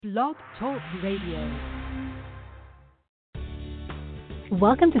Blog Talk Radio.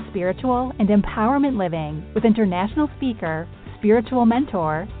 Welcome to Spiritual and Empowerment Living with international speaker, spiritual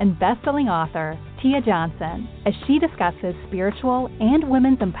mentor, and best-selling author, Tia Johnson, as she discusses spiritual and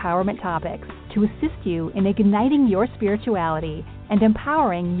women's empowerment topics to assist you in igniting your spirituality and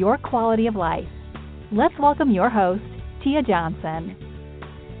empowering your quality of life. Let's welcome your host, Tia Johnson.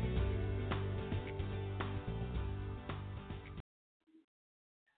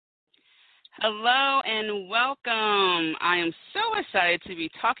 Hello and welcome. I am so excited to be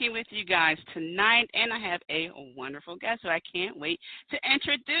talking with you guys tonight, and I have a wonderful guest who I can't wait to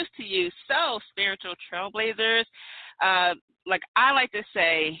introduce to you. So, spiritual trailblazers, like I like to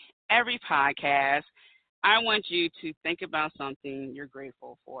say, every podcast, I want you to think about something you're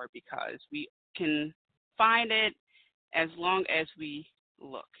grateful for because we can find it as long as we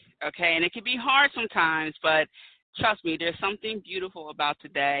look, okay? And it can be hard sometimes, but trust me, there's something beautiful about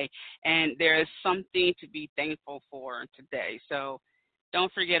today, and there is something to be thankful for today. So don't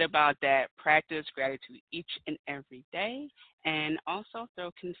forget about that. Practice gratitude each and every day, and also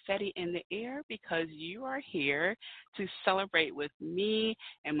throw confetti in the air because you are here to celebrate with me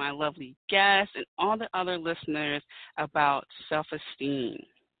and my lovely guests and all the other listeners about self-esteem.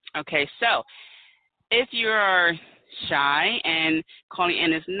 Okay, so if you're shy and calling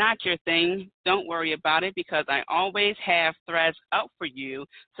in is not your thing, don't worry about it because I always have threads up for you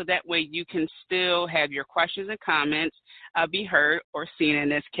so that way you can still have your questions and comments be heard or seen in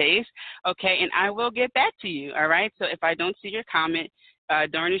this case, okay, and I will get back to you, all right? So if I don't see your comment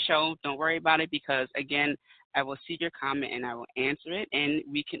during the show, don't worry about it because, again, I will see your comment and I will answer it, and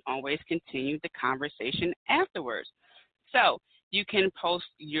we can always continue the conversation afterwards. So you can post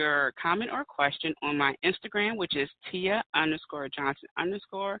your comment or question on my Instagram, which is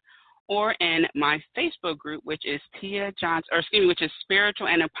Tia_Johnson_, or in my Facebook group, which is which is Spiritual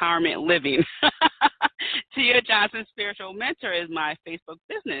and Empowerment Living. Tia Johnson Spiritual Mentor is my Facebook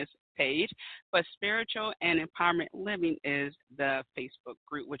business page, but Spiritual and Empowerment Living is the Facebook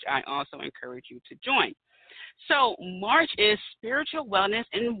group, which I also encourage you to join. So March is Spiritual Wellness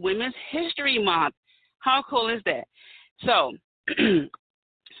and Women's History Month. How cool is that? So,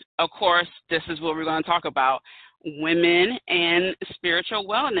 of course, this is what we're going to talk about, women and spiritual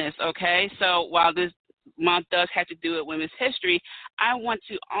wellness, okay? So while this month does have to do with women's history, I want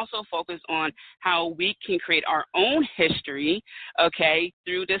to also focus on how we can create our own history, okay,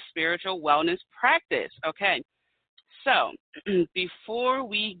 through this spiritual wellness practice, okay? So before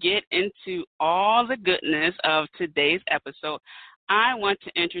we get into all the goodness of today's episode, I want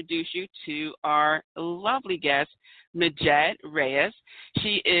to introduce you to our lovely guest, Majet Reyes.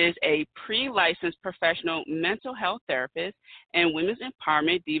 She is a pre-licensed professional mental health therapist and women's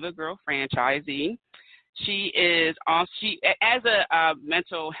empowerment Diva Girl franchisee. She is also, as a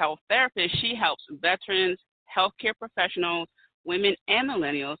mental health therapist, she helps veterans, healthcare professionals, women, and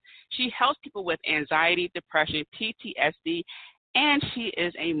millennials. She helps people with anxiety, depression, PTSD, and she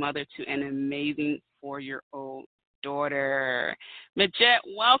is a mother to an amazing 4-year-old daughter. Majet,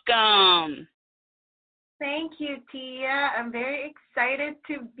 welcome. Thank you, Tia. I'm very excited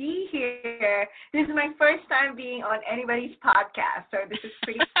to be here. This is my first time being on anybody's podcast, so this is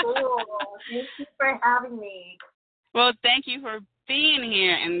pretty cool. Thank you for having me. Well, thank you for being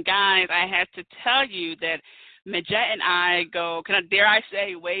here. And guys, I have to tell you that Majet and I go, dare I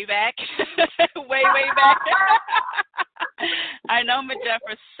say, way back? way back. I know Majet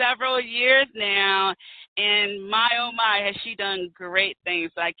for several years now, and my, oh my, has she done great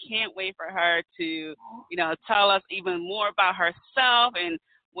things. So I can't wait for her to, tell us even more about herself and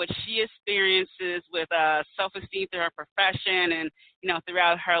what she experiences with self-esteem through her profession and,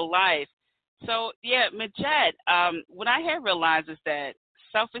 throughout her life. So, yeah, Majet, what I have realized is that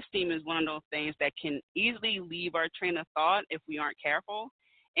self-esteem is one of those things that can easily leave our train of thought if we aren't careful,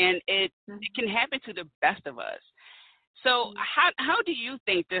 and it can happen to the best of us. So how do you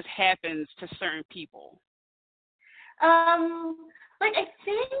think this happens to certain people? I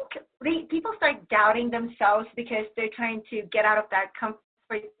think people start doubting themselves because they're trying to get out of that comfort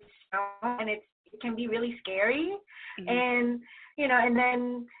zone, and it can be really scary. Mm-hmm. And, and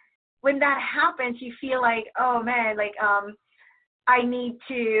then when that happens, you feel like, oh man, I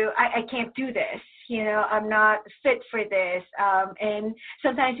can't do this. I'm not fit for this. And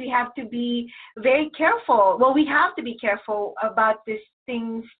sometimes we have to be very careful. Well, we have to be careful about these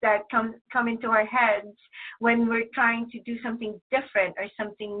things that come into our heads when we're trying to do something different or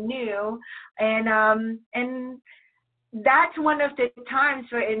something new. And that's one of the times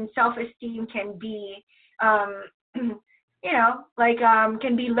where self-esteem can be, can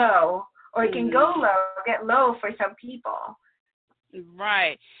be low, or it can go low, get low for some people.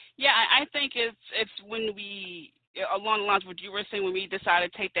 Right. Yeah, I think it's when we along the lines of what you were saying when we decide to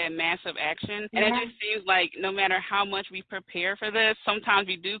take that massive action, and it Yeah. just seems like no matter how much we prepare for this, sometimes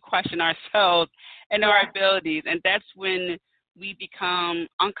we do question ourselves and our Yeah. abilities, and that's when we become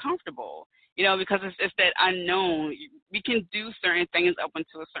uncomfortable. Because it's that unknown. We can do certain things up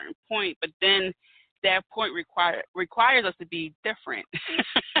until a certain point, but then that point requires us to be different,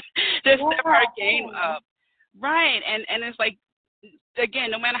 to step our game Yeah. up. Right, and it's like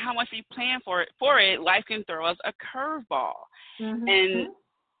again, no matter how much we plan for it, life can throw us a curveball. And Mm-hmm.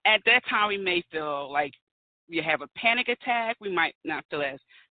 at that time, we may feel like we have a panic attack. We might not feel as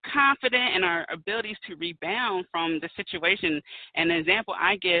confident in our abilities to rebound from the situation. And the example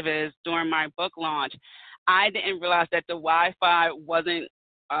I give is during my book launch, I didn't realize that the Wi-Fi wasn't,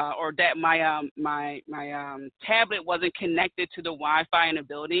 or that my tablet wasn't connected to the Wi-Fi in the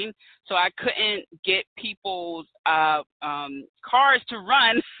building, so I couldn't get people's cars to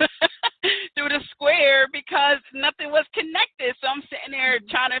run through the square because nothing was connected. So I'm sitting there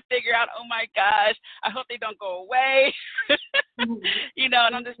trying to figure out, oh my gosh, I hope they don't go away.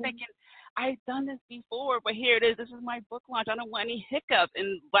 And I'm just thinking, I've done this before, but here it is. This is my book launch. I don't want any hiccups.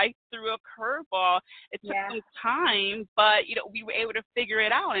 And life threw a curveball. It took Yeah. some time, but we were able to figure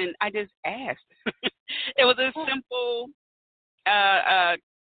it out. And I just asked. It was a simple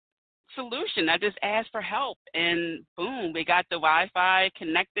solution. I just asked for help, and boom, we got the Wi-Fi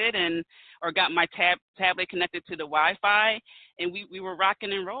connected, or got my tablet connected to the Wi-Fi, and we were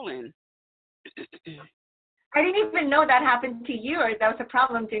rocking and rolling. I didn't even know that happened to you, or that was a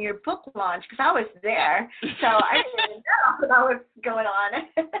problem during your book launch, because I was there, so I didn't even know that was going on.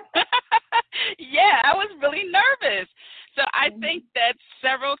 Yeah, I was really nervous. So I think that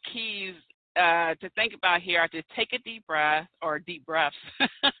several keys to think about here are to take a deep breath or deep breaths,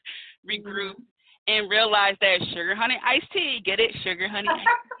 regroup, and realize that sugar, honey, iced tea, get it? Sugar, honey, iced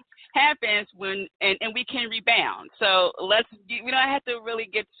tea happens when, and we can rebound. So we don't have to really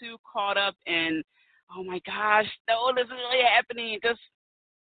get too caught up in, oh my gosh, no, this is really happening. Just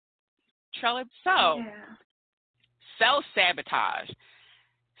trail it. So, Yeah. self-sabotage.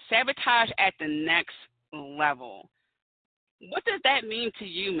 Sabotage at the next level. What does that mean to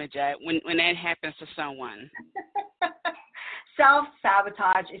you, Majet, when that happens to someone?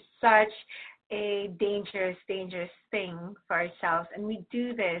 Self-sabotage is such a dangerous, dangerous thing for ourselves, and we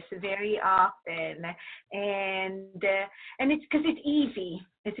do this very often. And it's because it's easy.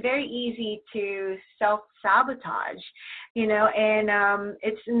 It's very easy to self-sabotage, and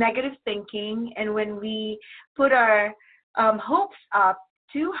it's negative thinking. And when we put our hopes up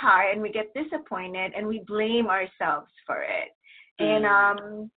too high, and we get disappointed, and we blame ourselves for it, and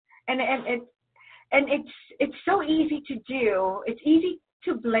it's so easy to do. It's easy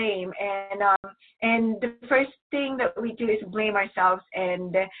to blame, and the first thing that we do is blame ourselves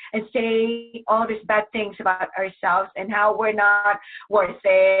and say all these bad things about ourselves and how we're not worth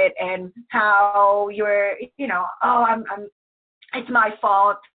it, and how oh, I'm it's my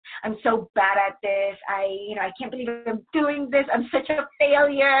fault. I'm so bad at this. I can't believe I'm doing this. I'm such a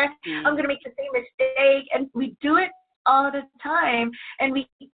failure. I'm going to make the same mistake. And we do it all the time, and we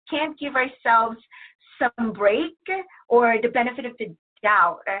can't give ourselves some break or the benefit of the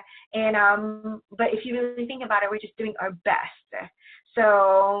doubt. But if you really think about it, we're just doing our best.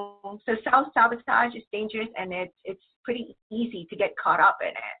 So self-sabotage is dangerous, and it's pretty easy to get caught up in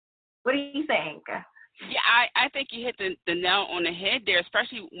it. What do you think? Yeah, I think you hit the nail on the head there,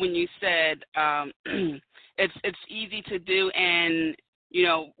 especially when you said it's easy to do, and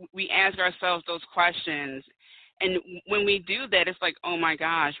we ask ourselves those questions, and when we do that, it's like, oh my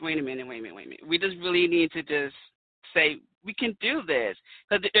gosh, wait a minute. We just really need to just say we can do this,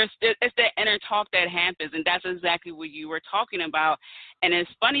 because it's that inner talk that happens, and that's exactly what you were talking about. And it's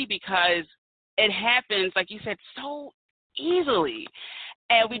funny because it happens, like you said, so easily,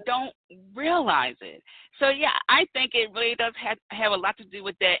 and we don't realize it. So yeah, I think it really does have a lot to do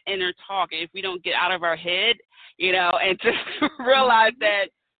with that inner talk. If we don't get out of our head, and just realize that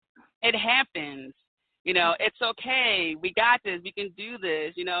it happens, it's okay. We got this. We can do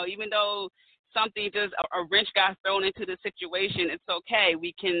this. Even though something just a wrench got thrown into the situation, it's okay.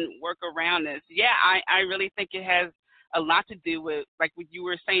 We can work around this. Yeah, I really think it has a lot to do with, like what you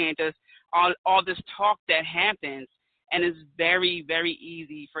were saying, just all this talk that happens. And it's very, very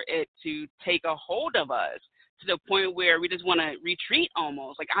easy for it to take a hold of us to the point where we just want to retreat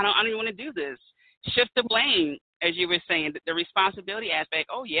almost. Like, I don't even want to do this. Shift the blame, as you were saying, the responsibility aspect.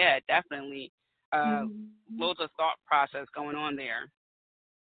 Oh, yeah, definitely. Loads of thought process going on there.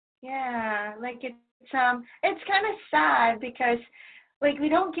 Yeah, like it's kind of sad because, like, we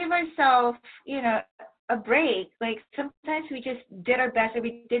don't give ourselves, a break. Like sometimes we just did our best and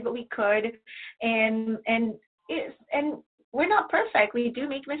we did what we could, and we're not perfect. We do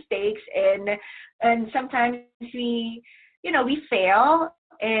make mistakes, and sometimes we fail,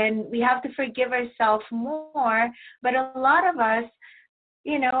 and we have to forgive ourselves more. But a lot of us,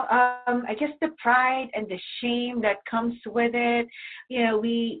 I guess the pride and the shame that comes with it,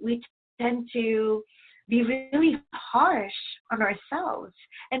 we tend to be really harsh on ourselves,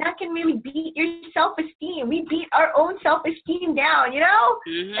 and that can really beat your self-esteem. We beat our own self-esteem down,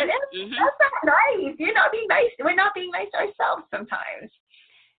 Mm-hmm. and that's not nice. You're not being nice. We're not being nice to ourselves sometimes.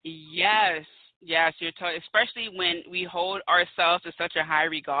 Yes, you're especially when we hold ourselves to such a high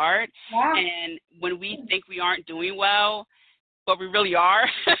regard, Yeah. and when we think we aren't doing well, but we really are.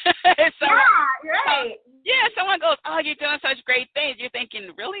 Right. Someone goes, "Oh, you're doing such great things." You're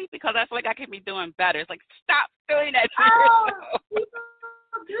thinking, "Really?" Because I feel like I could be doing better. It's like, stop doing that to yourself.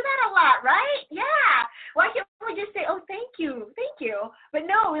 People do that a lot, right? Yeah. Why can't we just say, "Oh, thank you. But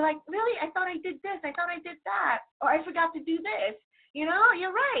no, we're like, really? I thought I did this. I thought I did that. Or I forgot to do this. You're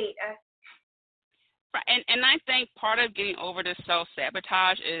right. Right. And I think part of getting over this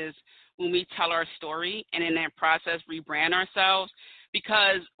self-sabotage is when we tell our story and in that process rebrand ourselves.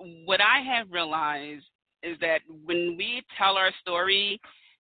 Because what I have realized is that when we tell our story,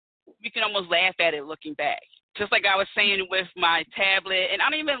 we can almost laugh at it looking back. Just like I was saying with my tablet, and I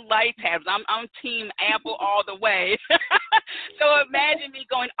don't even like tablets. I'm team Apple all the way. So imagine me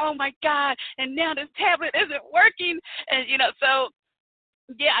going, "Oh my God, and now this tablet isn't working." And so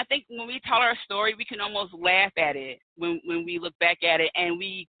yeah, I think when we tell our story, we can almost laugh at it when we look back at it, and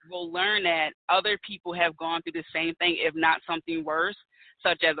we will learn that other people have gone through the same thing, if not something worse,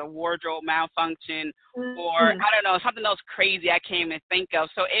 such as a wardrobe malfunction or, I don't know, something else crazy I can't even think of.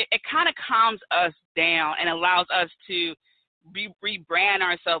 So it kind of calms us down and allows us to rebrand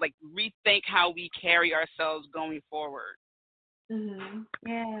ourselves, like rethink how we carry ourselves going forward. Mm-hmm.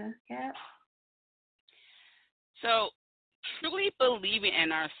 Yeah. So truly believing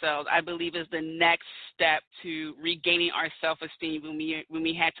in ourselves, I believe, is the next step to regaining our self-esteem when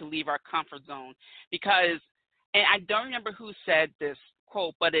we had to leave our comfort zone. Because, and I don't remember who said this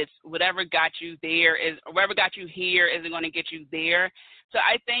quote, but it's whatever got you there whatever got you here isn't going to get you there. So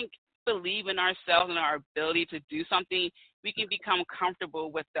I think believing ourselves and our ability to do something, we can become comfortable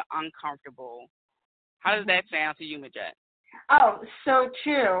with the uncomfortable. How does that sound to you, Majet? Oh, so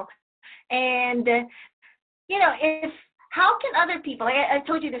true. And if how can other people? I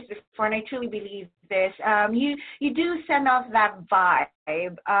told you this before, and I truly believe this. You do send off that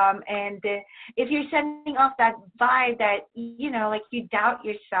vibe, and if you're sending off that vibe that like you doubt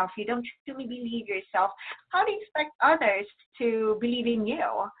yourself, you don't truly believe yourself, how do you expect others to believe in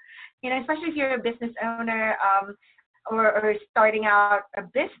you? Especially if you're a business owner, or starting out a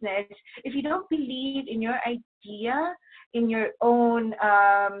business, if you don't believe in your idea, in your own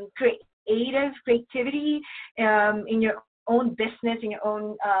creativity, in your own business, in your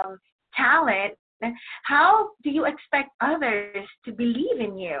own talent, how do you expect others to believe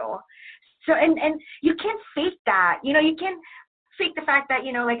in you? So, and you can't fake that. You can't fake the fact that,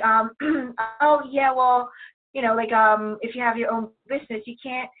 oh yeah, well, if you have your own business, you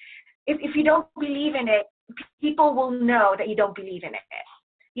can't, if you don't believe in it, people will know that you don't believe in it.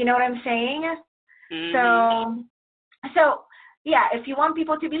 You know what I'm saying? Mm-hmm. So yeah, if you want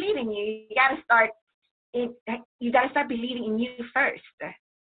people to believe in you, you got to start believing in you first.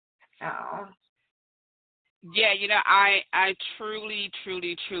 So yeah, I truly,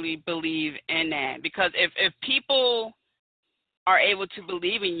 truly, truly believe in that, because if people are able to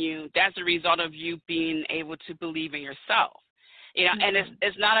believe in you, that's a result of you being able to believe in yourself. And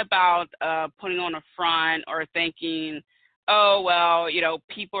it's not about putting on a front or thinking, oh, well,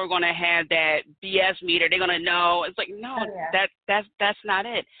 people are going to have that BS meter. They're going to know. It's like, no, that's not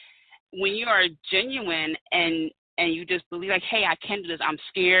it. When you are genuine and you just believe, like, hey, I can do this. I'm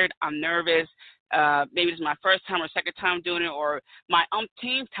scared. I'm nervous. Maybe it's my first time or second time doing it, or my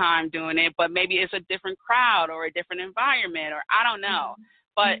umpteenth time doing it, but maybe it's a different crowd or a different environment, or I don't know.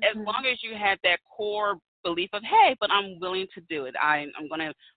 But as long as you have that core belief of, hey, but I'm willing to do it. I'm going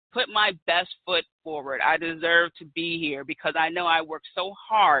to put my best foot forward. I deserve to be here because I know I work so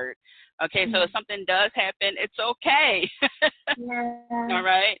hard. Okay, so if something does happen, it's okay. All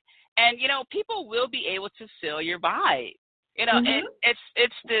right? And, people will be able to feel your vibe. And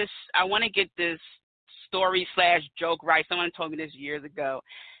it's this, I want to get this story / joke right. Someone told me this years ago.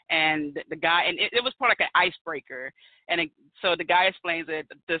 and the guy, and it was part of like an icebreaker. And so the guy explains that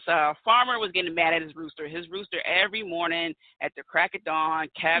this farmer was getting mad at his rooster. His rooster every morning at the crack of dawn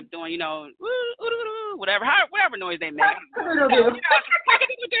kept doing, whatever noise they make. There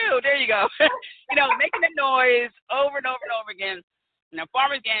you go. Making the noise over and over and over again.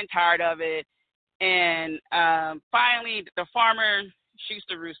 Farmer's getting tired of it. And finally, the farmer shoots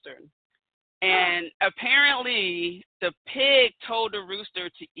the rooster. And apparently, the pig told the rooster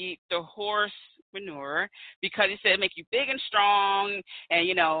to eat the horse manure because he said it make you big and strong,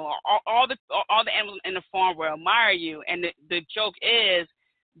 and all the animals in the farm will admire you. And the joke is,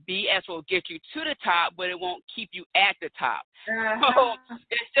 BS will get you to the top, but it won't keep you at the top. So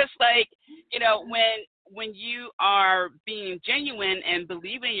it's just like when you are being genuine and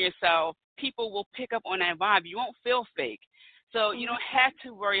believing in yourself, people will pick up on that vibe. You won't feel fake. So you don't have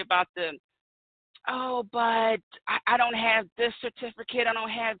to worry about but I don't have this certificate. I don't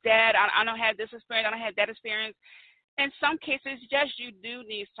have that. I don't have this experience. I don't have that experience. In some cases, yes, you do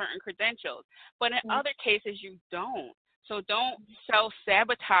need certain credentials. But in other cases, you don't. So don't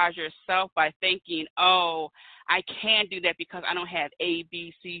self-sabotage yourself by thinking, I can't do that because I don't have A,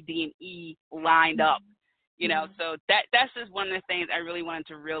 B, C, D, and E lined up. So that's just one of the things I really wanted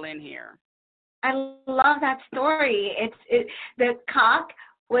to reel in here. I love that story. The cock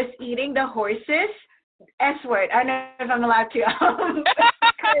was eating the horses. S word. I don't know if I'm allowed to.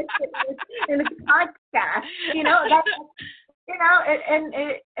 In the podcast,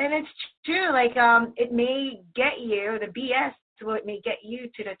 and it's true. Like, it may get you the BS. It may get you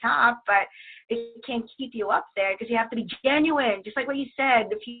to the top, but it can't keep you up there because you have to be genuine, just like what you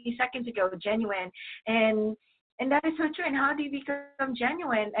said a few seconds ago. Genuine, and that is so true. And how do you become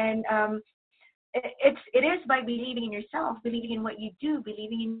genuine? And it is by believing in yourself, believing in what you do,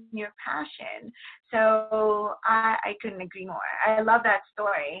 believing in your passion. So I couldn't agree more. I love that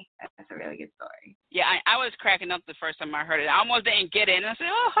story. That's a really good story. Yeah, I was cracking up the first time I heard it. I almost didn't get it, and I said,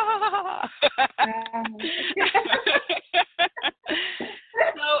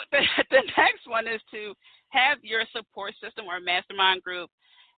 So the next one is to have your support system or mastermind group.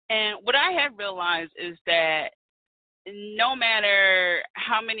 And what I have realized is that no matter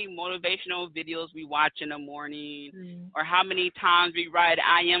how many motivational videos we watch in the morning or how many times we write,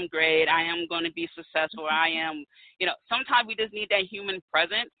 I am great, I am going to be successful, I am, sometimes we just need that human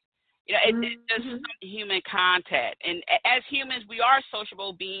presence. It's just some human contact. And as humans, we are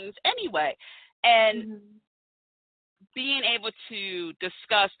sociable beings anyway. And being able to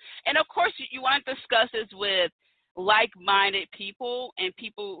discuss, and of course you want to discuss this with like-minded people and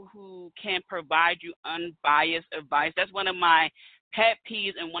people who can provide you unbiased advice. That's one of my pet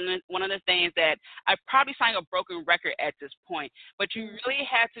peeves, and one of the things that I probably sound a broken record at this point. But you really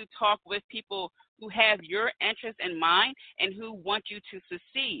have to talk with people who have your interests in mind and who want you to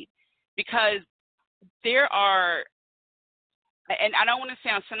succeed, because there are, and I don't want to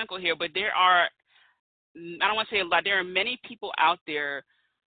sound cynical here, but there are, I don't want to say a lot, there are many people out there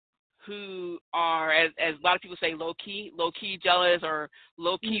who are, as a lot of people say, low-key jealous or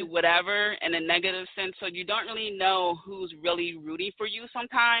low-key whatever in a negative sense. So you don't really know who's really rooting for you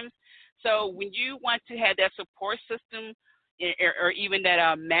sometimes. So when you want to have that support system or even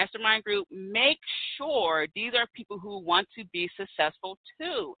that mastermind group, make sure these are people who want to be successful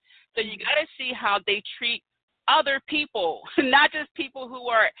too. So you got to see how they treat other people, not just people who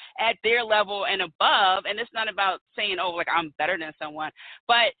are at their level and above. And it's not about saying, like I'm better than someone,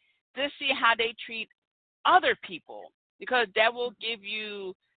 but just see how they treat other people, because that will give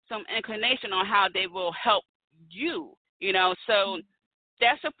you some inclination on how they will help you, So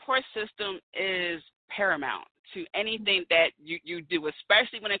that support system is paramount to anything that you do,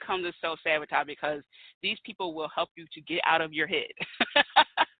 especially when it comes to self-sabotage, because these people will help you to get out of your head.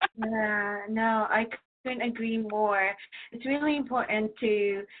 No, I couldn't agree more. It's really important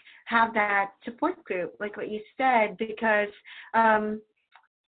to have that support group, like what you said, because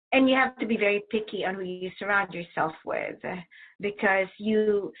and you have to be very picky on who you surround yourself with, because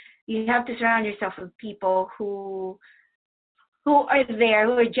you have to surround yourself with people who are there,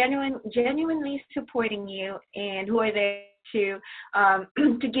 who are genuinely supporting you, and who are there to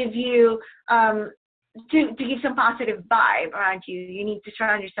give you to give some positive vibe around you. You need to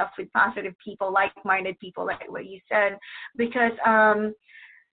surround yourself with positive people, like-minded people, like what you said, because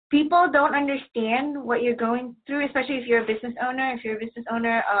people don't understand what you're going through, especially if you're a business owner.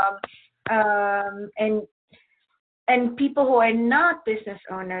 And and people who are not business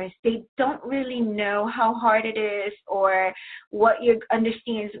owners, they don't really know how hard it is or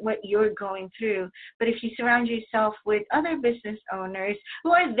understands what you're going through. But if you surround yourself with other business owners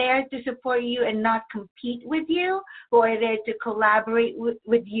who are there to support you and not compete with you, who are there to collaborate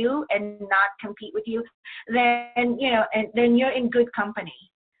with you and not compete with you, then, and then you're in good company.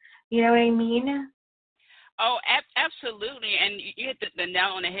 You know what I mean? Oh, absolutely. And you hit the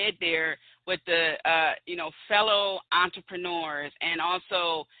nail on the head there with the, fellow entrepreneurs and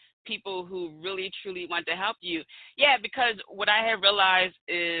also people who really, truly want to help you. Yeah, because what I have realized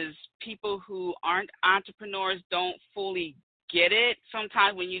is people who aren't entrepreneurs don't fully get it.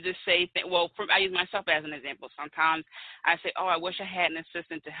 Sometimes when you just say, I use myself as an example. Sometimes I say, I wish I had an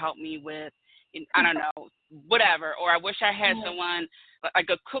assistant to help me with, I don't know, whatever. Or I wish I had someone, like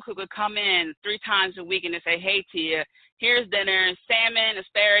a cook who could come in 3 times a week and they say, hey, Tia, here's dinner, salmon,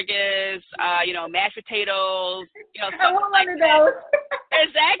 asparagus, mashed potatoes, I want one of those.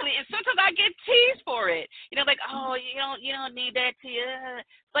 Exactly. And sometimes I get teased for it. Like, oh, you don't need that, Tia.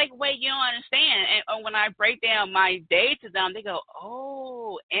 It's like, wait, you don't understand. And when I break down my day to them, they go,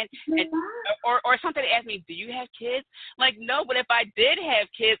 oh, and or something, they ask me, do you have kids? I'm like, no, but if I did have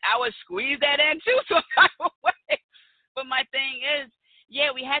kids, I would squeeze that in too some type of way. But my thing is, yeah,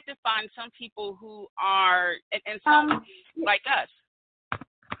 we have to find some people who are, and some like us.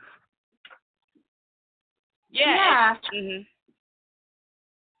 Yeah. Mm-hmm.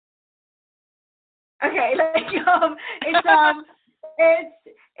 Okay,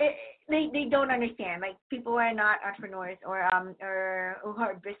 they don't understand. Like, people who are not entrepreneurs or who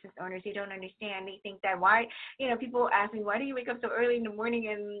are business owners, they don't understand. They think that people ask me, why do you wake up so early in the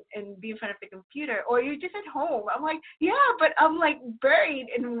morning and be in front of the computer, or you're just at home? I'm like, yeah, but I'm like buried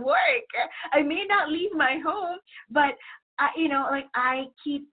in work. I may not leave my home, but I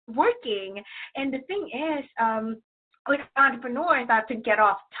keep working. And the thing is, with entrepreneurs, to get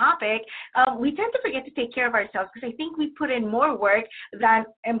off topic, we tend to forget to take care of ourselves because I think we put in more work than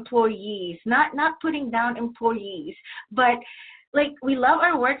employees. Not putting down employees, but like, we love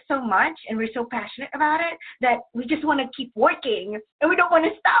our work so much and we're so passionate about it that we just want to keep working and we don't want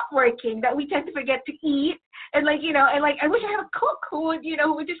to stop working, that we tend to forget to eat. And I wish I had a cook who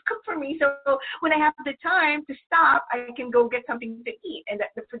would just cook for me. So when I have the time to stop, I can go get something to eat and that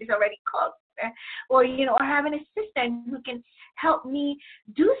the food is already cooked. Or have an assistant who can help me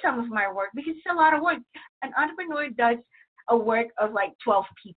do some of my work, because it's a lot of work. An entrepreneur does a work of like 12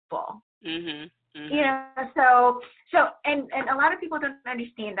 people. Mm-hmm. Mm-hmm. So a lot of people don't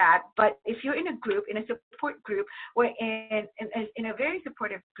understand that. But if you're in a group, in a support group, or in a very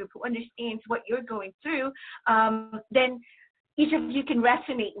supportive group who understands what you're going through, then each of you can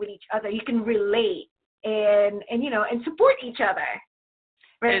resonate with each other. You can relate and support each other.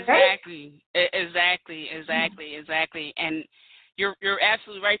 Right? Exactly. And you're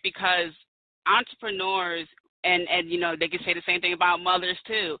absolutely right, because entrepreneurs and they can say the same thing about mothers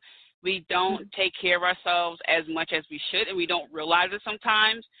too. We don't take care of ourselves as much as we should, and we don't realize it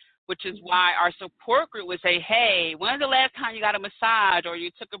sometimes, which is why our support group would say, hey, when's the last time you got a massage or you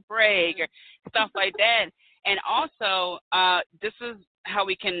took a break or stuff like that. And also, this is how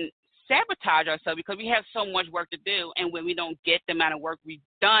we can sabotage ourselves, because we have so much work to do, and when we don't get the amount of work we've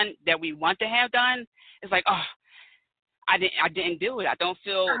done that we want to have done, it's like, oh, I didn't do it. I don't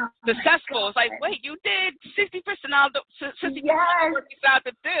feel successful. It's like, wait, you did 60% of the 60% of the work you got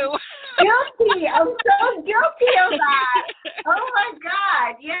to do. Guilty. I'm so guilty of that. Oh my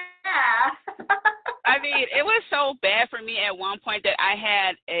God. Yeah. I mean, it was so bad for me at one point that I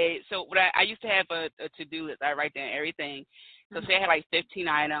had I used to have a to-do list. I write down everything. So say I had like 15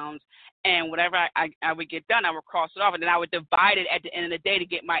 items, and whatever I would get done, I would cross it off, and then I would divide it at the end of the day to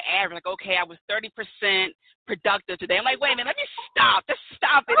get my average. Like, okay, I was 30% productive today. I'm like, wait a minute, let me stop. Just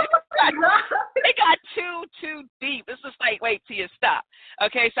stop it. It got too deep. It's just like, wait till you stop.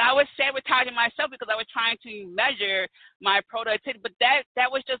 Okay, so I was sabotaging myself because I was trying to measure my productivity, but that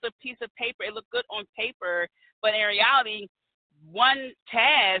was just a piece of paper. It looked good on paper, but in reality, one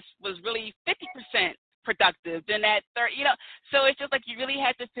task was really 50% productive. Then that third, so it's just like you really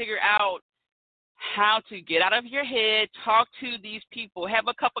have to figure out how to get out of your head, talk to these people, have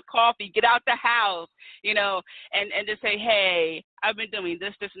a cup of coffee, get out the house, and just say, hey, I've been doing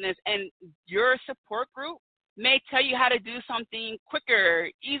this, and this, and your support group may tell you how to do something quicker,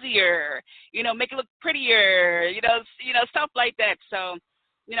 easier, make it look prettier, stuff like that. So,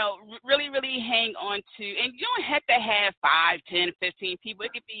 really, really hang on to, and you don't have to have 5, 10, 15 people.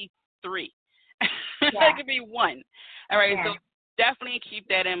 It could be 3. Yeah. It could be 1. All right, Yeah. so definitely keep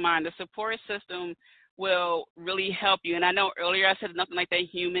that in mind. The support system will really help you. And I know earlier I said nothing like that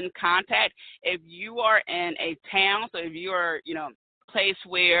human contact. If you are in a town, so if you are, place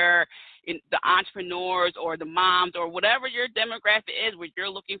where the entrepreneurs or the moms or whatever your demographic is, where you're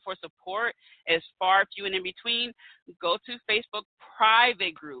looking for support, is far few and in between, go to Facebook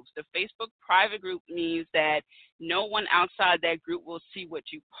private groups. The Facebook private group means that no one outside that group will see what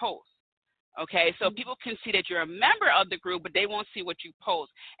you post. Okay, so people can see that you're a member of the group, but they won't see what you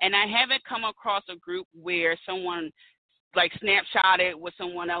post. And I haven't come across a group where someone like snapshotted what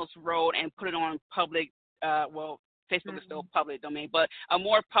someone else wrote and put it on public, Facebook is still public domain, but a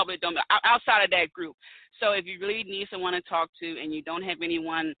more public domain outside of that group. So if you really need someone to talk to and you don't have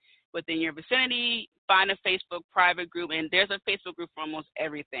anyone within your vicinity, find a Facebook private group, and there's a Facebook group for almost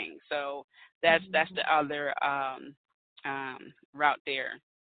everything. So that's the other route there.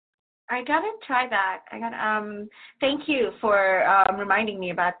 I gotta try that. Thank you for reminding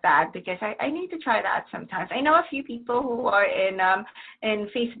me about that, because I need to try that sometimes. I know a few people who are in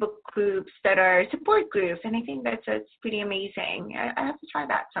Facebook groups that are support groups, and I think that's pretty amazing. I have to try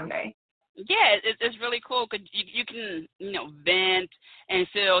that someday. Yeah, it's really cool because you can vent and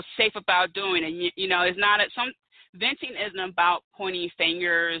feel safe about doing it. It's not venting isn't about pointing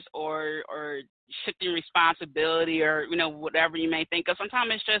fingers or shifting responsibility or whatever you may think of. Sometimes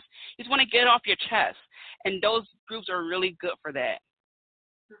it's just you just want to get off your chest, and those groups are really good for that.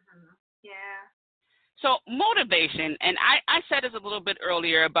 Yeah. So motivation, and I said this a little bit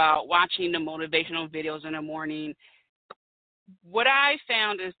earlier about watching the motivational videos in the morning. What I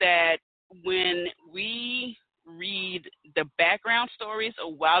found is that when we read the background stories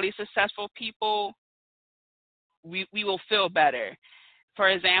of wildly successful people, we will feel better. For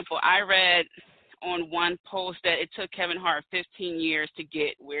example, I read on one post that it took Kevin Hart 15 years to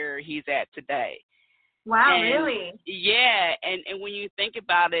get where he's at today. Wow, really? Yeah, and when you think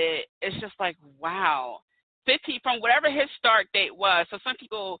about it, it's just like, wow. 15, from whatever his start date was. So some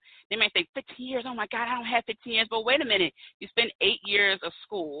people, they may think 15 years, oh my God, I don't have 15 years. But wait a minute, you spend 8 years of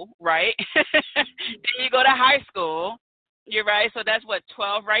school, right? Then you go to high school, you're right. So that's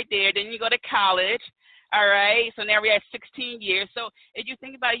 12 right there. Then you go to college. All right, so now we're at 16 years. So if you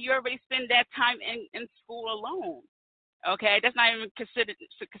think about it, you already spend that time in school alone. Okay, that's not even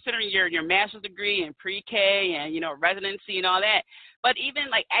considering your master's degree and pre-K and residency and all that. But even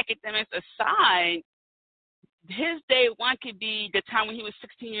like academics aside, his day one could be the time when he was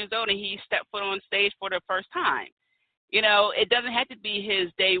 16 years old and he stepped foot on stage for the first time. It doesn't have to be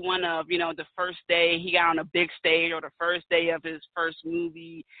his day one of, the first day he got on a big stage or the first day of his first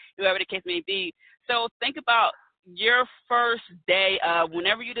movie, whoever the case may be. So think about your first day of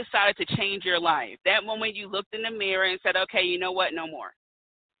whenever you decided to change your life. That moment you looked in the mirror and said, okay, you know what, no more.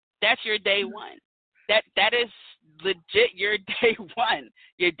 That's your day one. That is legit your day one.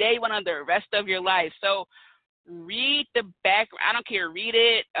 Your day one of the rest of your life. So read the background. I don't care. Read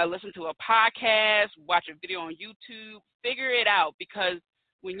it, listen to a podcast, watch a video on YouTube, figure it out, because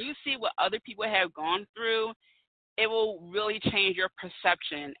when you see what other people have gone through, it will really change your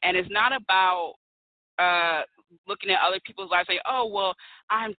perception. And it's not about looking at other people's lives saying, oh, well,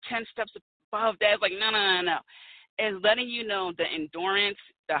 I'm 10 steps above that. It's like, no. It's letting you know the endurance,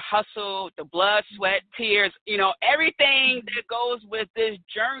 the hustle, the blood, sweat, tears, everything that goes with this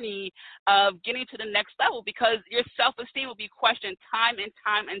journey of getting to the next level, because your self-esteem will be questioned time and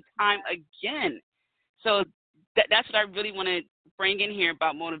time and time again. So that's what I really want to bring in here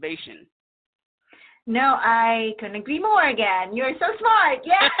about motivation. No, I couldn't agree more again. You're so smart.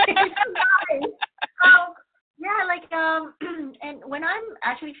 Yeah, you're so nice. And when I'm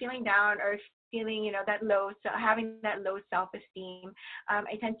actually feeling down or feeling, that low, so having that low self-esteem,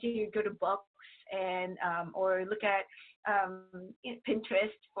 I tend to go to books and or look at Pinterest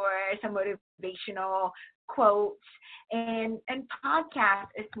for some motivational quotes, and podcast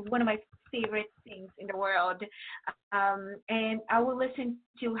is one of my favorite things in the world. And I will listen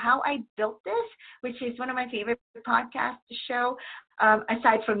to How I Built This, which is one of my favorite podcasts to show,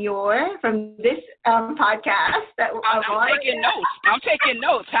 aside from this podcast. I'm taking notes. I'm taking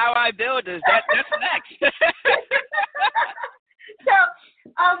notes. How I Built This. That's next.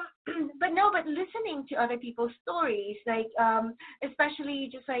 But listening to other people's stories, like especially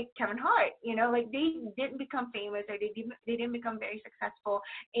just like Kevin Hart, like they didn't become famous, or they didn't become very successful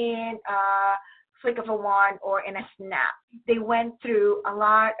in a flick of a wand or in a snap. They went through a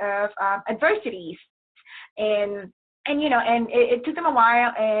lot of adversities, and it took them a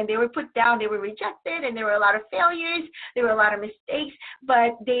while, and they were put down, they were rejected, and there were a lot of failures, there were a lot of mistakes,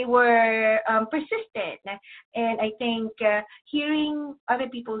 but they were persistent. And I think hearing other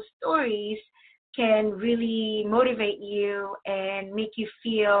people's stories can really motivate you and make you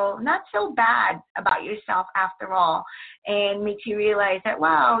feel not so bad about yourself after all, and makes you realize that,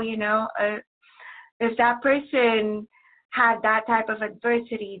 wow, if that person had that type of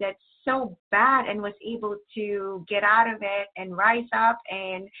adversity that's so bad and was able to get out of it and rise up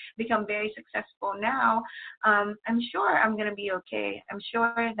and become very successful now, I'm sure I'm going to be okay. I'm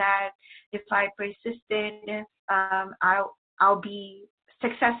sure that if I persisted, I'll be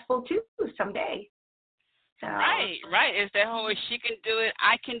successful too someday. So, right. It's that whole, if she can do it,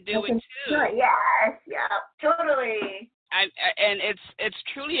 I can do it too. Do it. Yes, yeah, totally. And it's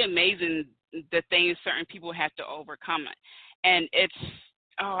truly amazing the things certain people have to overcome it. And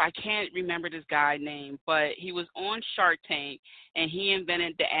I can't remember this guy's name, but he was on Shark Tank, and he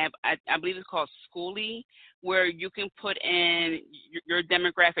invented the app, I believe it's called Schoolie, where you can put in your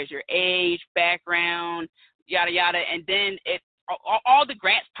demographics, your age, background, yada, yada, and then all the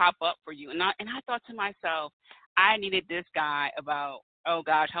grants pop up for you. And I thought to myself, I needed this guy about, oh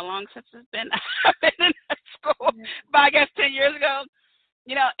gosh, how long since it's been? I've been in school, but I guess 10 years ago.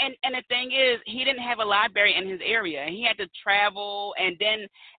 And the thing is, he didn't have a library in his area. He had to travel, and then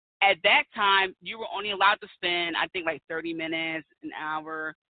at that time, you were only allowed to spend, I think, like 30 minutes, an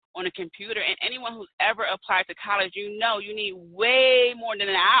hour on a computer. And anyone who's ever applied to college, you need way more than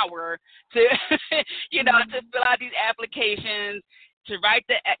an hour to, to fill out these applications, to write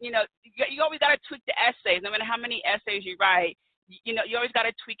you always got to tweak the essays. No matter how many essays you write, you always got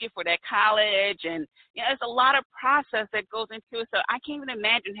to tweak it for that college. And, there's a lot of process that goes into it. So I can't even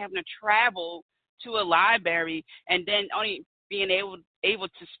imagine having to travel to a library and then only being able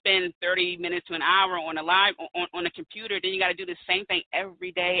to spend 30 minutes to an hour on a computer. Then you got to do the same thing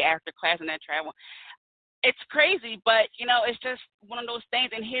every day after class and that travel. It's crazy, but, it's just one of those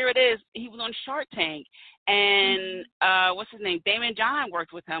things. And here it is. He was on Shark Tank, and what's his name? Damon John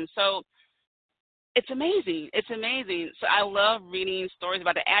worked with him. So it's amazing. It's amazing. So I love reading stories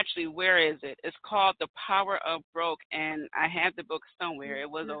about it. Actually, where is it? It's called The Power of Broke, and I have the book somewhere. It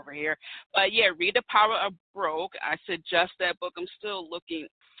was over here. But, yeah, read The Power of Broke. I suggest that book. I'm still looking.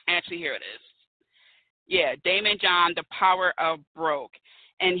 Actually, here it is. Yeah, Damon John, The Power of Broke.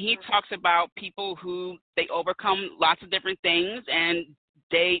 And he talks about people who they overcome lots of different things, and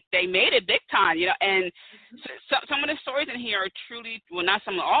they made it big time, and some of the stories in here are truly, well, not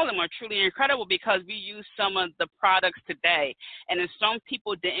some, all of them are truly incredible, because we use some of the products today. And if some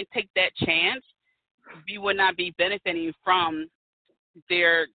people didn't take that chance, we would not be benefiting from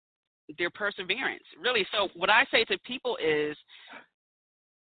their perseverance, really. So what I say to people is,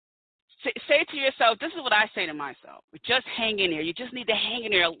 say to yourself, this is what I say to myself: just hang in there. You just need to hang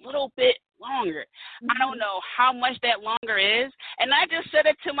in there a little bit longer. I don't know how much that longer is. And I just said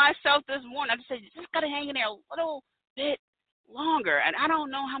it to myself this morning. I just said, you just got to hang in there a little bit longer. And I don't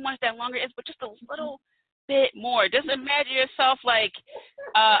know how much that longer is, but just a little bit more. Just imagine yourself like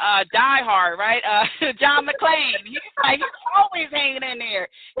Die Hard, right? John McClane. He's always hanging in there.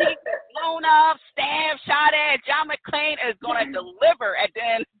 He's blown up, stabbed, shot at. John McClane is going to deliver at the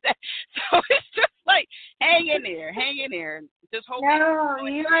end. So it's just like, hang in there. Just hope. No,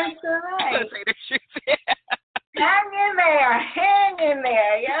 you are so right. Say the truth. Yeah. Hang in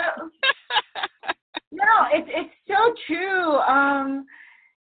there. Yep. No, it's so true.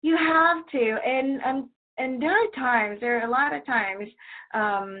 You have to, and there are a lot of times,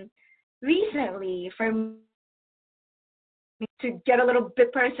 recently, for me, to get a little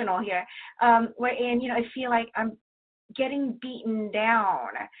bit personal here, wherein, I feel like I'm getting beaten down,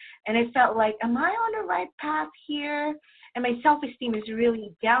 and I felt like, am I on the right path here? And my self-esteem is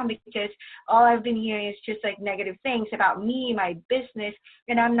really down, because all I've been hearing is just like negative things about me, my business,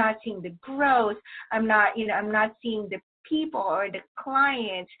 and I'm not seeing the growth. I'm not seeing the people or the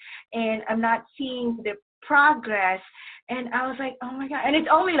clients, and I'm not seeing the progress. And I was like, oh my God. And it's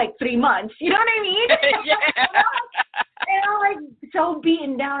only like 3 months. You know what I mean? Yeah. And I'm like so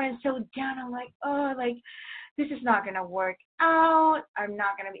beaten down and so down. I'm like, oh, like, this is not going to work out. I'm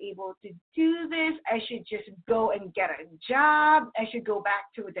not going to be able to do this. I should just go and get a job. I should go back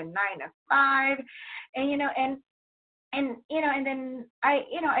to the 9 to 5. And, and then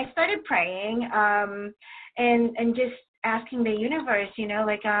I started praying, and just asking the universe,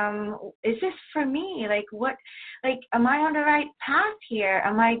 is this for me? Like, what, like, am I on the right path here?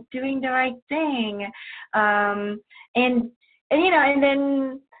 Am I doing the right thing? And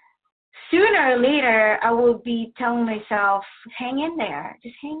then sooner or later, I will be telling myself, hang in there.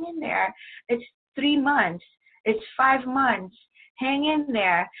 Just hang in there. It's 3 months. It's 5 months. hang in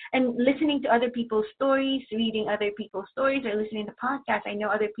there. And listening to other people's stories, reading other people's stories, or listening to podcasts, I know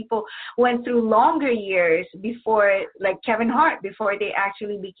other people went through longer years before, like Kevin Hart, before they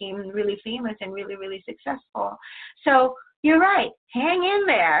actually became really famous and really, really successful. So you're right. Hang in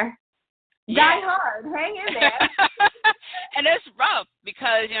there. Die hard. Hang in there. And it's rough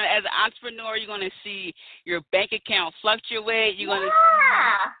because, as an entrepreneur, you're going to see your bank account fluctuate. You're going to see,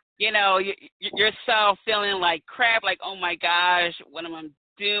 yourself feeling like crap, like, oh, my gosh, what am I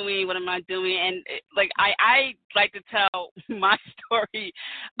doing? What am I doing? And, I like to tell my story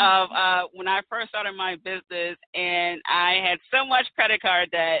of when I first started my business, and I had so much credit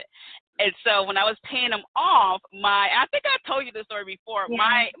card debt. And so when I was paying them off, I think I told you this story before,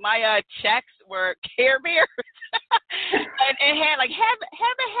 my checks were Care Bears. and it had like, have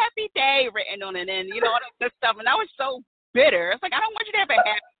a happy day written on it, and, all that good stuff. And I was so bitter. It's like, I don't want you to have a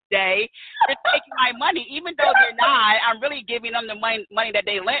happy day. You're taking my money, even though they're not. I'm really giving them the money that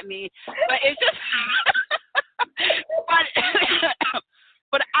they lent me. But it's just,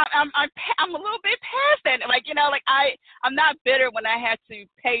 but I'm a little bit past that. Like, I'm not bitter when I had to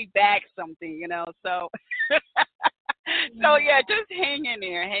pay back something, so. So yeah, just hang in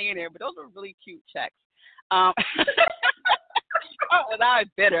there. But those were really cute checks. Oh, was I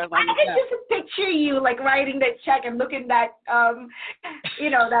bitter? Like, I can just picture you like writing that check and looking at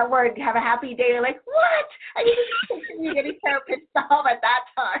that word, have a happy day. You're like, what? I can just picture you getting so pissed off at that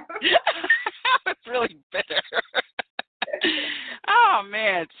time. I was really bitter. Oh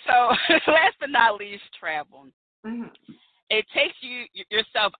man. So last but not least, travel. Mm-hmm. It takes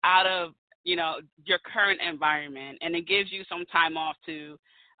yourself out of your current environment, and it gives you some time off to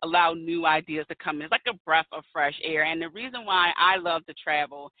allow new ideas to come in. It's like a breath of fresh air. And the reason why I love to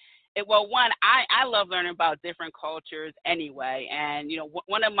travel, I love learning about different cultures anyway. And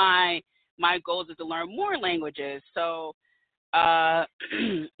one of my goals is to learn more languages. So I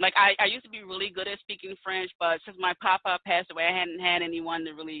used to be really good at speaking French, but since my papa passed away, I hadn't had anyone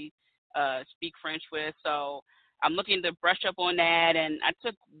to really speak French with. So I'm looking to brush up on that, and I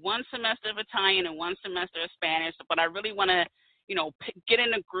took one semester of Italian and one semester of Spanish, but I really want to, get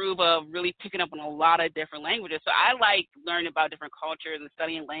in the groove of really picking up on a lot of different languages. So I like learning about different cultures and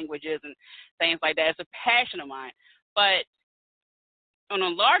studying languages and things like that. It's a passion of mine. But on a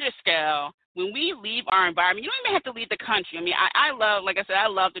larger scale, when we leave our environment, you don't even have to leave the country. I mean, I love, like I said, I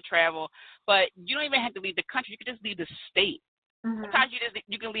love to travel, but you don't even have to leave the country. You can just leave the state. Mm-hmm. Sometimes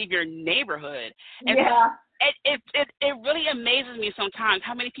you can leave your neighborhood. And it really amazes me sometimes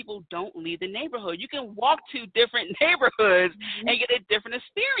how many people don't leave the neighborhood. You can walk to different neighborhoods and get a different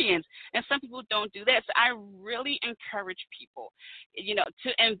experience, and some people don't do that. So I really encourage people,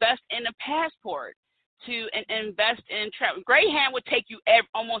 to invest in a passport, to invest in travel. Greyhound would take you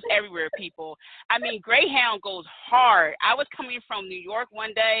almost everywhere, people. I mean, Greyhound goes hard. I was coming from New York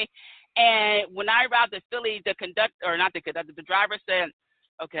one day, and when I arrived at Philly, the driver said,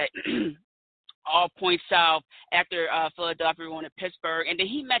 okay, all points south after Philadelphia, we're going to Pittsburgh. And then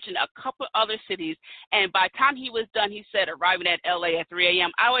he mentioned a couple other cities. And by the time he was done, he said arriving at L.A. at 3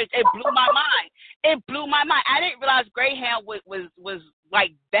 a.m. It blew my mind. It blew my mind. I didn't realize Greyhound was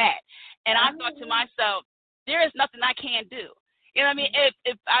like that. And I thought to myself, there is nothing I can't do. You know what I mean?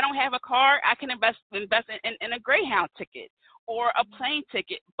 If I don't have a car, I can invest in a Greyhound ticket or a plane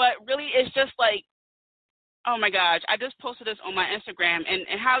ticket. But really, it's just like, oh my gosh, I just posted this on my Instagram,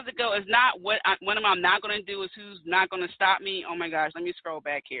 and how does it go? It's not what I'm not going to do, is who's not going to stop me. Oh my gosh, let me scroll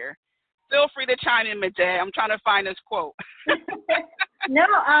back here. Feel free to chime in, Majet. I'm trying to find this quote.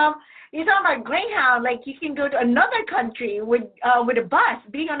 No, you're talking about Greyhound, like you can go to another country with a bus,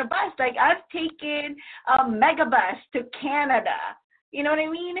 being on a bus. Like I've taken a megabus to Canada. You know what I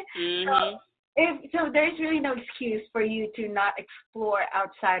mean? Mm-hmm. So there's really no excuse for you to not explore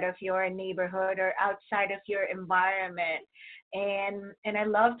outside of your neighborhood or outside of your environment. And I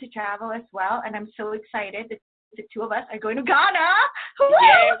love to travel as well, and I'm so excited that the two of us are going to Ghana.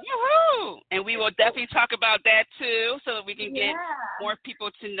 Yeah, woohoo! And we will definitely talk about that too, so that we can get more people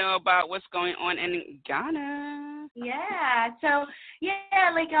to know about what's going on in Ghana. Yeah. So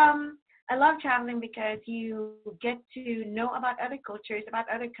I love traveling because you get to know about other cultures, about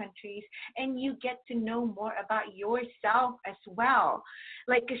other countries, and you get to know more about yourself as well.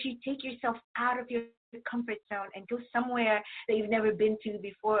 Like, because you take yourself out of your comfort zone and go somewhere that you've never been to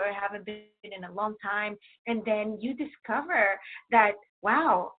before or haven't been in a long time, and then you discover that,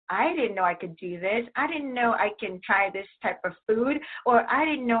 wow, I didn't know I could do this. I didn't know I can try this type of food, or I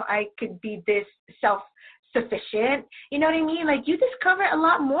didn't know I could be this sufficient. You know what I mean? Like, you discover a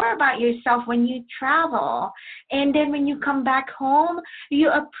lot more about yourself when you travel. And then when you come back home,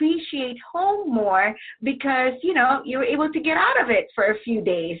 you appreciate home more because, you're able to get out of it for a few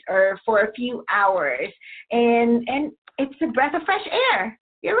days or for a few hours. And it's a breath of fresh air.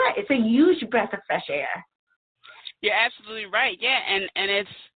 You're right. It's a huge breath of fresh air. You're absolutely right. Yeah, and it's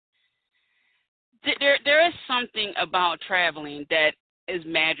there is something about traveling that is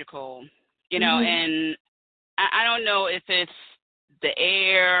magical, and I don't know if it's the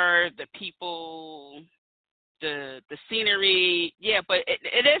air, the people, the scenery, but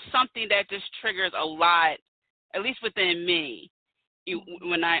it is something that just triggers a lot, at least within me,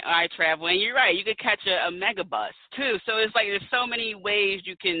 when I travel. And you're right, you could catch a mega bus too. So it's like there's so many ways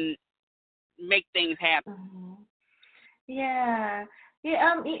you can make things happen. Mm-hmm. Yeah.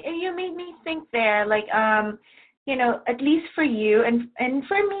 Yeah. You made me think there, like, at least for you and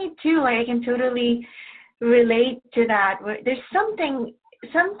for me too, like, I can totally relate to that. There's something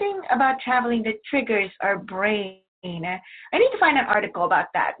about traveling that triggers our brain. I need to find an article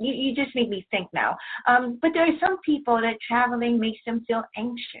about that. You just made me think now. But there are some people that traveling makes them feel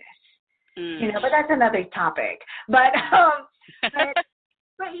anxious. But that's another topic. But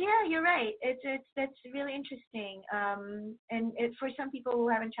yeah, you're right. That's really interesting. And for some people who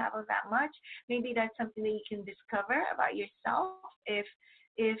haven't traveled that much, maybe that's something that you can discover about yourself if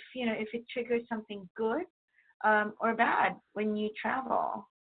it triggers something good or bad when you travel.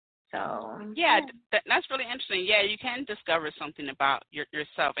 So that's really interesting. Yeah, you can discover something about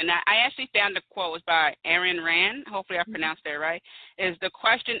yourself. And I actually found the quote was by Ayn Rand. Hopefully I pronounced that right. Is the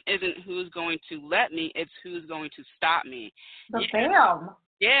question isn't who's going to let me, it's who's going to stop me. Bam.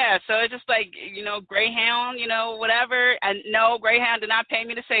 Yeah, so it's just like, Greyhound, whatever. And no, Greyhound did not pay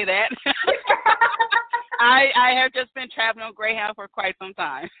me to say that. I have just been traveling on Greyhound for quite some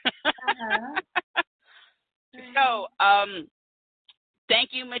time. So,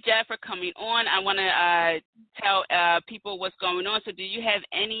 thank you, Majet, for coming on. I want to tell people what's going on. So do you have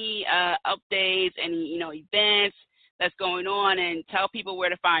any updates, any, events that's going on, and tell people where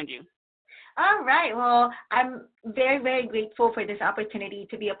to find you? All right. Well, I'm very, very grateful for this opportunity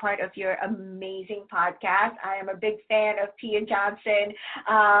to be a part of your amazing podcast. I am a big fan of Tia Johnson,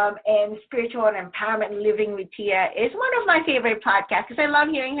 and Spiritual and Empowerment Living with Tia is one of my favorite podcasts because I love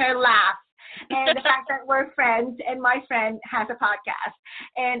hearing her laugh. And the fact that we're friends and my friend has a podcast.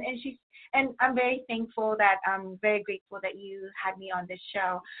 And I'm very grateful that you had me on this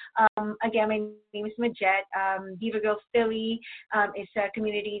show. Again, my name is Majet. Diva Girls Philly is a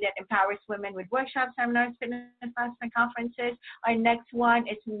community that empowers women with workshops, seminars, fitness classes, and conferences. Our next one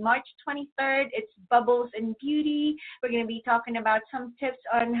is March 23rd. It's Bubbles and Beauty. We're going to be talking about some tips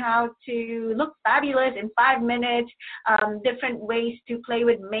on how to look fabulous in 5 minutes, different ways to play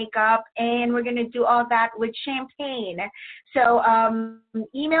with makeup, and we're going to do all that with champagne. So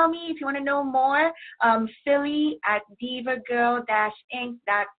email me if you want to know more,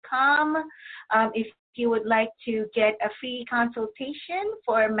 philly@divagirl-inc.com. If you would like to get a free consultation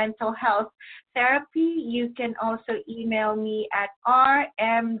for mental health therapy, you can also email me at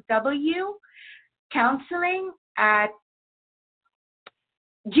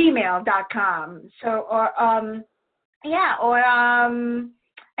rmwcounseling@gmail.com. So,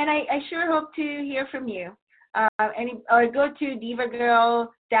 and I sure hope to hear from you. Or go to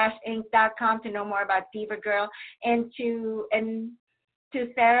divagirl-inc.com to know more about Diva Girl, and to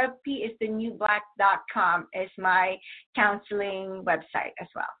therapy is thenewblack.com is my counseling website as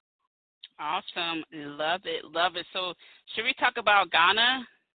well. Awesome. Love it. So should we talk about Ghana?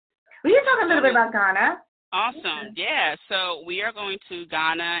 We can talk a little bit about Ghana. Awesome. Yeah. So we are going to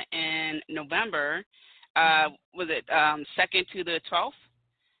Ghana in November. Was it 2nd to the 12th?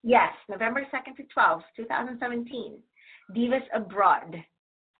 Yes, November 2nd to 12th, 2017. Divas Abroad.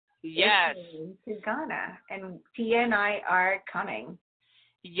 Yes. To Ghana, and Tia and I are coming.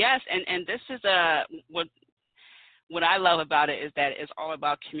 Yes, and this is what I love about it is that it's all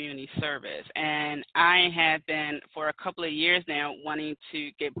about community service. And I have been for a couple of years now wanting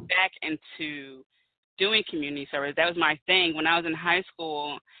to get back into doing community service. That was my thing. When I was in high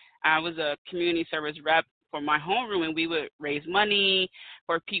school, I was a community service rep for my homeroom, and we would raise money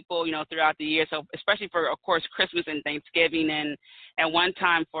for people, throughout the year. So especially for, of course, Christmas and Thanksgiving. And at one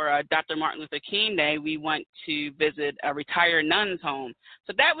time for Dr. Martin Luther King Day, we went to visit a retired nun's home.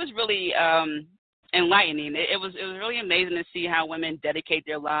 So that was really enlightening. It was really amazing to see how women dedicate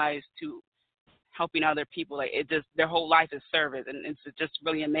their lives to helping other people. Like their whole life is service, and it's just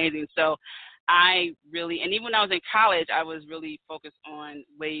really amazing. So and even when I was in college, I was really focused on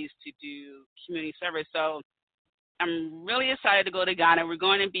ways to do community service. So I'm really excited to go to Ghana. We're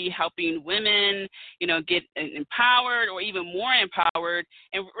going to be helping women, get empowered or even more empowered.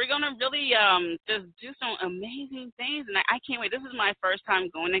 And we're going to really just do some amazing things. And I can't wait. This is my first time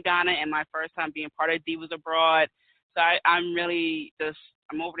going to Ghana and my first time being part of Divas Abroad. So I'm really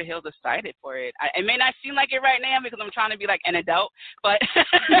I'm over the hills excited for it. It may not seem like it right now because I'm trying to be like an adult, but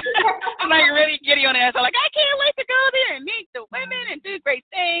I'm like really giddy on it. So like, I can't wait to go there and meet the women and do great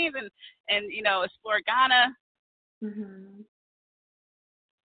things and explore Ghana. Mm-hmm.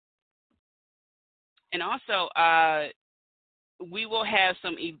 And also, we will have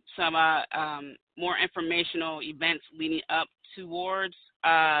some more informational events leading up towards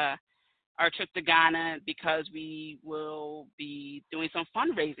our trip to Ghana because we will be doing some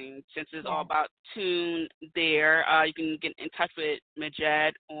fundraising since it's all about tune there. You can get in touch with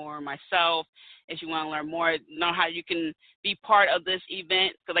Majet or myself if you want to learn more, know how you can be part of this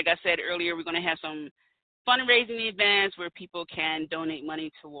event. So like I said earlier, we're going to have some fundraising events where people can donate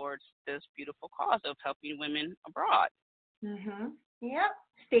money towards this beautiful cause of helping women abroad. Mm-hmm. Yep.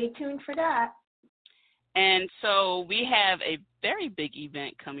 Stay tuned for that. And so we have a very big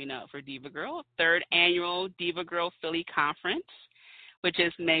event coming up for Diva Girl, 3rd annual Diva Girl Philly Conference, which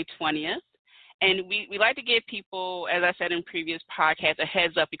is May 20th. And we like to give people, as I said in previous podcasts, a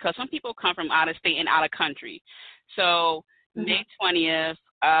heads up because some people come from out of state and out of country. So May 20th,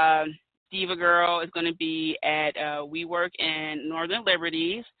 Diva Girl is going to be at We Work in Northern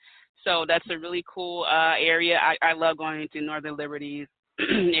Liberties. So that's a really cool area. I love going to Northern Liberties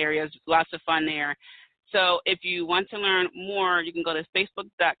areas, lots of fun there. So if you want to learn more, you can go to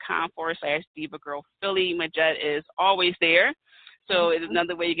facebook.com/Diva Girl Philly. Majet is always there. So it's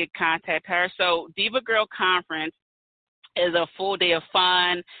another way you can contact her. So Diva Girl Conference is a full day of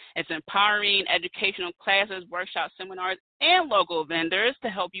fun. It's empowering educational classes, workshops, seminars, and local vendors to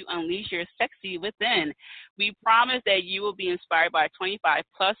help you unleash your sexy within. We promise that you will be inspired by 25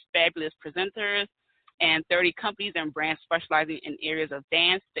 plus fabulous presenters and 30 companies and brands specializing in areas of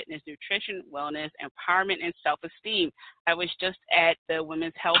dance, fitness, nutrition, wellness, empowerment, and self-esteem. I was just at the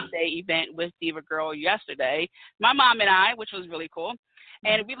Women's Health Day event with Diva Girl yesterday, my mom and I, which was really cool.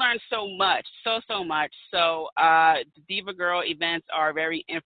 And we learned so much, so much. So the Diva Girl events are very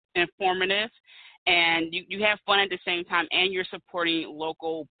informative, and you have fun at the same time, and you're supporting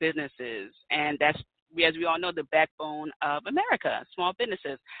local businesses. And that's, as we all know, the backbone of America, small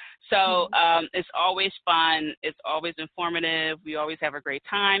businesses. So it's always fun. It's always informative. We always have a great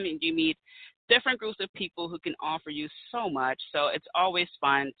time, and you meet different groups of people who can offer you so much. So it's always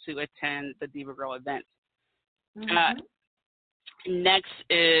fun to attend the Diva Girl events. Next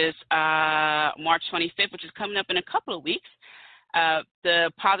is March 25th, which is coming up in a couple of weeks.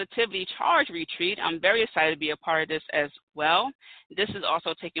 The Positivity Charge Retreat. I'm very excited to be a part of this as well. This is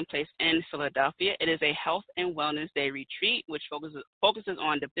also taking place in Philadelphia. It is a health and wellness day retreat, which focuses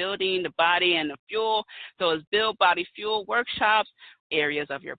on the building, the body, and the fuel. So it's build, body, fuel workshops, areas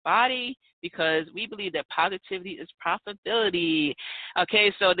of your body, because we believe that positivity is profitability.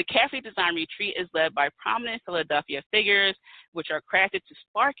 Okay, so the carefully designed retreat is led by prominent Philadelphia figures, which are crafted to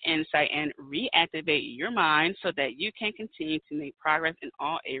spark insight and reactivate your mind so that you can continue to make progress in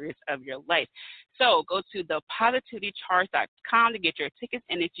all areas of your life. So go to thepositivitycharge.com to get your tickets,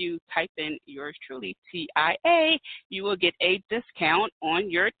 and if you type in yours truly, TIA, you will get a discount on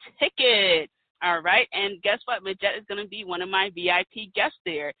your ticket. All right, and guess what? Majet is going to be one of my VIP guests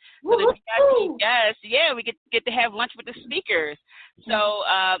there. So the VIP guests, we get to have lunch with the speakers. So,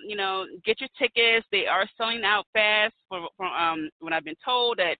 get your tickets. They are selling out fast. From when I've been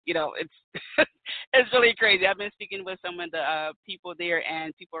told that, it's it's really crazy. I've been speaking with some of the people there,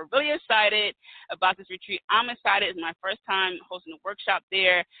 and people are really excited about this retreat. I'm excited. It's my first time hosting a workshop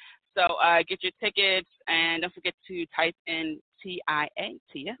there. So get your tickets, and don't forget to type in TIA,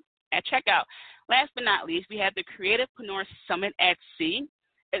 Tia, at checkout. Last but not least, we have the Creativepreneur Summit at Sea.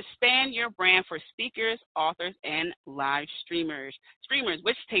 Expand your brand for speakers, authors, and live streamers,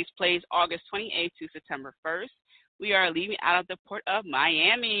 which takes place August 28th to September 1st. We are leaving out of the port of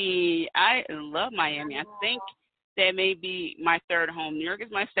Miami. I love Miami. I think that may be my third home. New York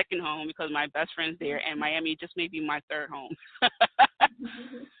is my second home because my best friend's there, and Miami just may be my third home.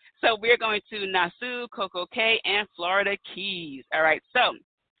 So we're going to Nassau, Coco Cay, and Florida Keys. All right, so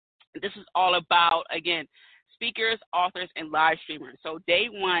this is all about, again, speakers, authors, and live streamers. So day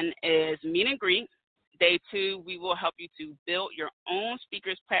 1 is meet and greet. Day 2, we will help you to build your own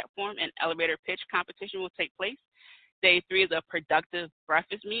speakers platform, and elevator pitch competition will take place. Day 3 is a productive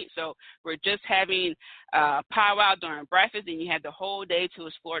breakfast meet. So we're just having powwow during breakfast, and you have the whole day to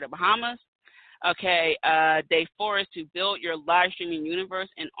explore the Bahamas. Okay, day 4 is to build your live streaming universe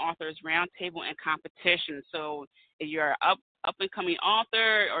and authors roundtable and competition. So you're an up and coming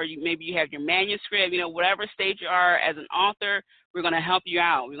author, or maybe you have your manuscript, whatever stage you are as an author, we're going to help you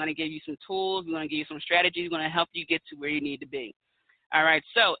out. We're going to give you some tools. We're going to give you some strategies. We're going to help you get to where you need to be. All right,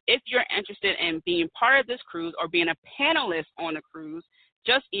 so if you're interested in being part of this cruise or being a panelist on the cruise,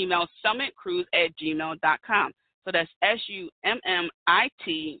 just email summitcruise@gmail.com. So that's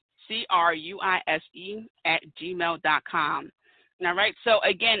summitcruise@gmail.com. All right, so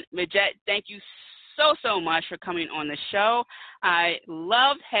again, Majet, thank you so much for coming on the show. I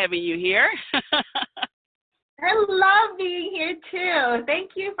loved having you here. I love being here too.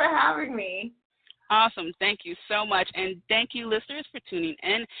 Thank you for having me. Awesome. Thank you so much. And thank you, listeners, for tuning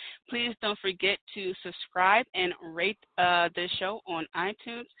in. Please don't forget to subscribe and rate this show on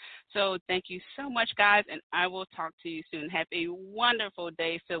iTunes. So thank you so much, guys, and I will talk to you soon. Have a wonderful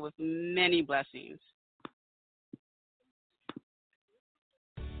day filled with many blessings.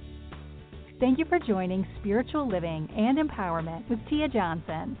 Thank you for joining Spiritual Living and Empowerment with Tia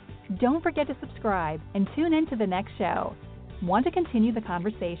Johnson. Don't forget to subscribe and tune in to the next show. Want to continue the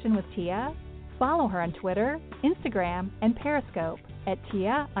conversation with Tia? Follow her on Twitter, Instagram, and Periscope at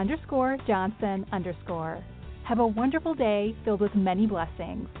Tia_Johnson_. Have a wonderful day filled with many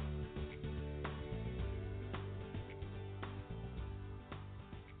blessings.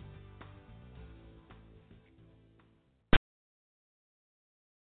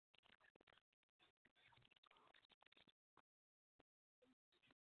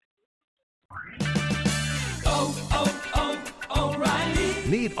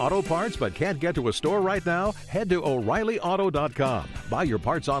 Need auto parts but can't get to a store right now? Head to O'ReillyAuto.com. Buy your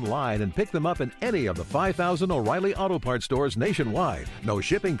parts online and pick them up in any of the 5,000 O'Reilly Auto Parts stores nationwide. No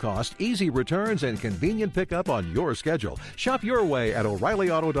shipping cost, easy returns, and convenient pickup on your schedule. Shop your way at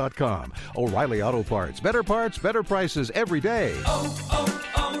O'ReillyAuto.com. O'Reilly Auto Parts. Better prices every day.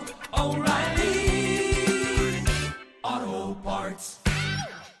 O'Reilly Auto Parts.